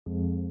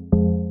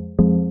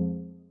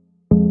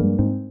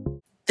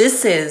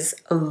This is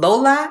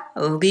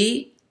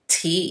lolaleetea.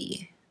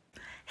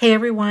 Hey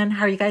everyone,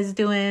 how are you guys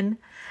doing?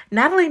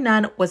 Natalie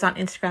Nunn was on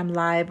Instagram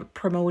Live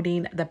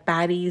promoting the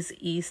Baddies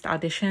East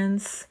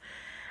Auditions,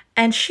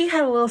 and she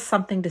had a little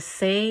something to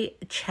say.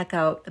 Check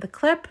out the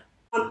clip.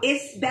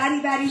 It's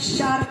Baddies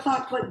shot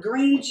o'clock with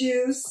green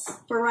juice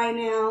for right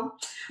now.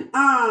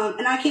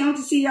 And I can't wait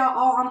to see y'all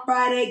all on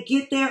Friday.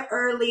 Get there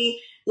early.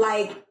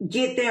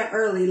 Get there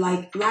early.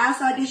 Like,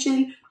 last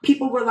audition,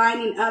 people were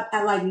lining up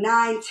at like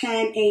 9,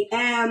 10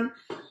 a.m.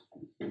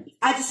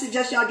 I just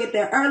suggest y'all get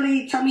there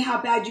early. Tell me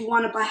how bad you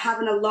want it by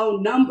having a low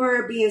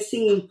number, being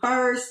seen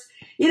first.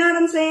 You know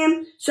what I'm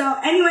saying? So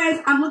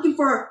anyways, I'm looking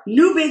for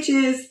new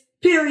bitches,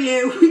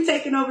 period. We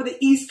taking over the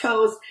East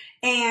Coast.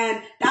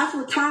 And that's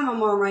what time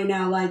I'm on right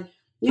now. Like,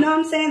 you know what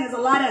I'm saying? There's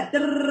a lot of,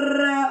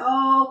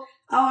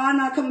 I'm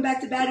not coming back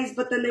to Baddies,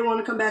 but then they want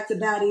to come back to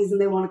Baddies and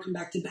they want to come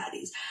back to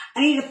Baddies. I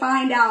need to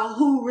find out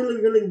who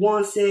really, really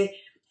wants it.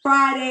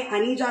 Friday,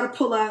 I need y'all to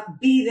pull up,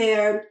 be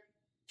there.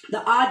 The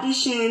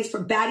auditions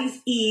for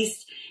Baddies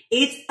East,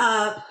 it's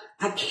up.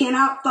 I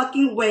cannot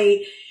fucking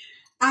wait.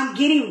 I'm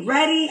getting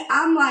ready.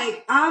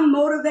 I'm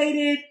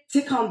motivated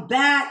to come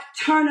back,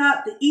 turn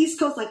up the East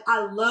Coast. Like,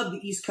 I love the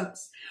East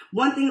Coast.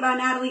 One thing about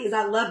Natalie is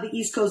I love the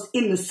East Coast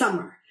in the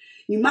summer.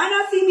 You might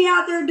not see me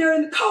out there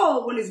during the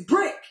cold when it's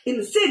brick in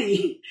the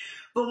city.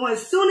 But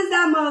as soon as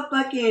that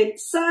motherfucking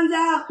sun's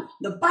out,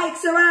 the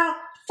bikes are out,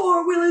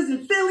 four-wheelers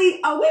in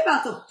Philly, oh, we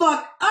about to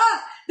fuck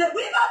up. We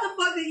about to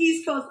fuck the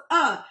East Coast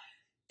up.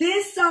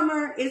 This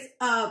summer is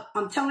up.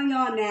 I'm telling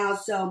y'all now.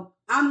 So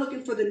I'm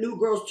looking for the new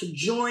girls to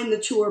join the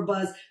tour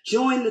bus,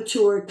 join the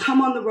tour,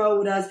 come on the road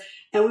with us,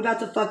 and we about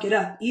to fuck it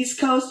up. East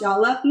Coast,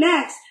 y'all up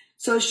next.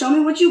 So show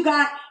me what you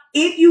got.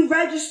 If you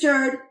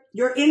registered,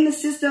 you're in the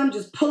system,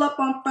 just pull up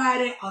on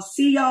Friday. I'll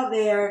see y'all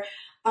there.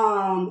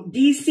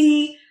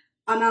 DC,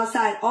 I'm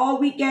outside all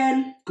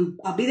weekend.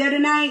 I'll be there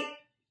tonight.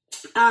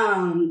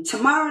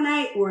 Tomorrow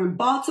night, we're in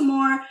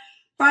Baltimore.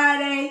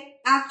 Friday,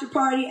 after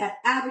party at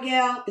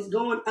Abigail is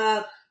going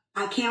up.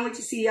 I can't wait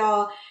to see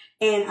y'all.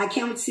 And I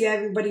can't wait to see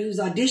everybody who's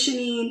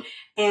auditioning.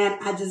 And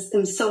I just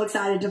am so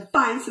excited to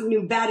find some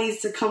new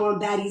baddies to come on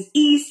Baddies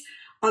East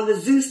on the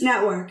Zeus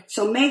Network.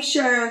 So make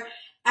sure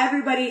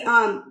everybody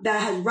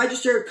that has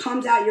registered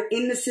comes out. You're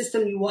in the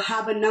system. You will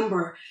have a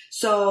number.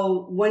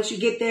 So once you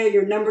get there,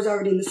 your number's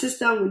already in the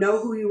system. We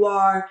know who you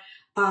are.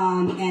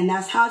 And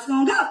that's how it's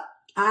going to go.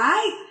 All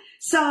right.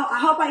 So I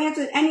hope I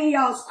answered any of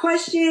y'all's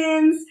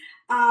questions.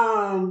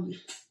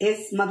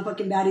 It's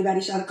motherfucking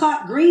Baddies shot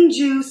o'clock. Green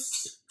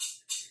juice.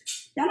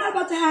 Y'all not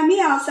about to have me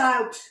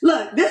outside.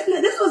 Look, this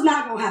was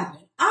not gonna happen.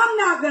 I'm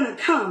not gonna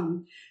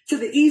come to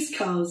the East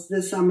Coast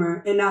this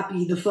summer and not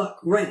be the fuck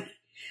ready.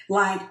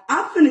 Like,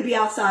 I'm finna be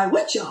outside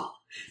with y'all.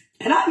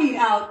 And I mean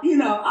out,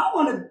 I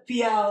wanna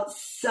be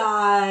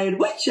outside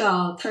with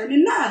y'all,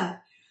 turning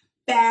up.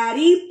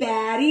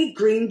 Baddie,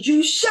 green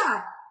juice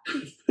shot.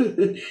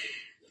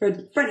 For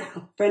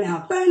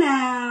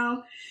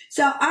now.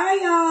 So, all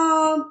right,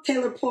 y'all.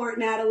 Taylor Port,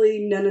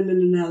 Natalie,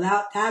 no.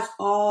 That's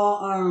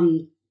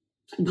all,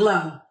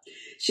 Glow.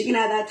 She can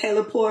have that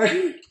Taylor Port,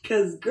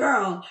 cause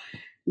girl,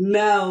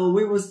 no,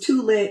 we was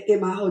too lit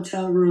in my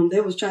hotel room. They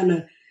was trying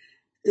to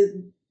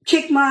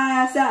kick my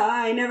ass out.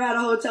 I ain't never had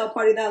a hotel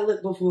party that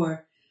lit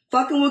before.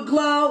 Fucking with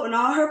Glow and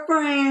all her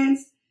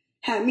friends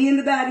had me and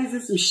the Baddies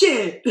in some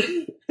shit.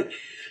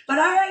 But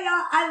all right,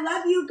 y'all, I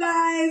love you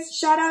guys.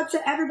 Shout out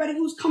to everybody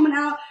who's coming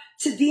out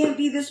to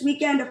DMV this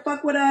weekend to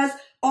fuck with us.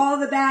 All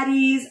the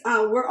Baddies.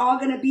 We're all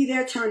going to be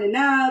there turning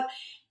up.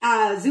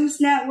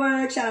 Zeus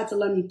Network. Shout out to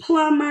Lemmy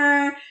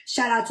Plumber.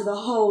 Shout out to the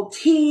whole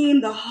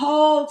team. The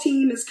whole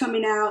team is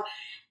coming out.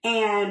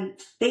 And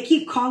they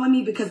keep calling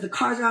me because the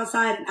cars are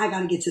outside and I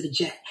got to get to the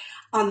jet.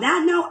 On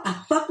that note,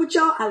 I fuck with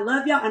y'all. I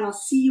love y'all. And I'll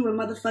see you in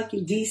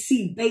motherfucking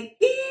DC, baby.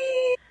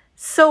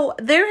 So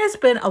there has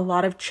been a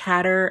lot of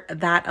chatter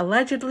that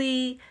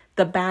allegedly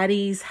the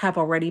Baddies have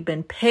already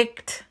been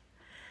picked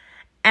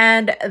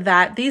and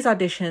that these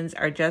auditions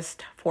are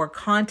just for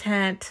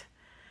content.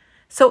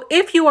 So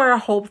if you are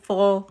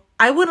hopeful,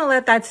 I wouldn't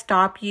let that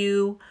stop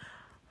you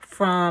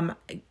from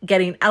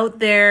getting out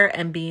there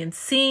and being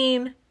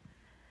seen.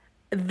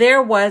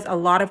 There was a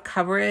lot of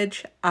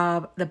coverage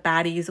of the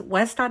Baddies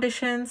West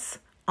auditions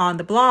on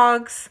the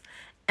blogs,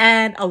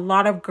 and a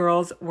lot of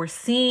girls were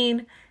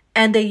seen.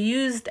 And they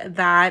used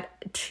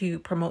that to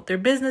promote their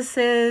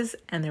businesses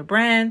and their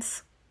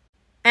brands.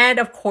 And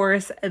of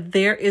course,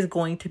 there is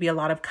going to be a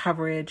lot of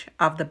coverage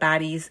of the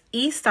Baddies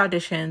East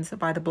auditions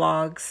by the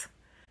blogs.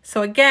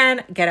 So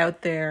again, get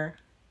out there,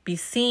 be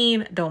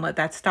seen, don't let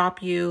that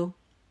stop you.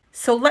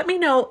 So let me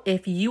know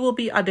if you will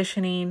be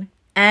auditioning,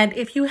 and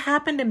if you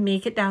happen to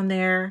make it down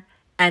there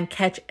and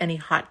catch any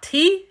hot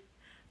tea,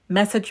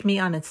 message me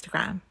on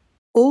Instagram.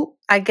 Oh,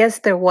 I guess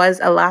there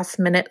was a last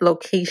minute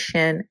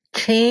location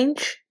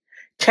change.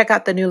 Check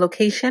out the new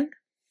location.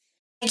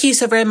 Thank you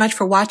so very much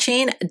for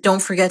watching.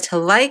 Don't forget to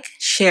like,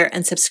 share,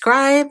 and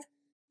subscribe.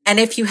 And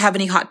if you have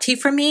any hot tea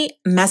for me,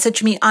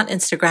 message me on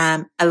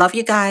Instagram. I love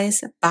you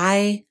guys.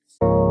 Bye.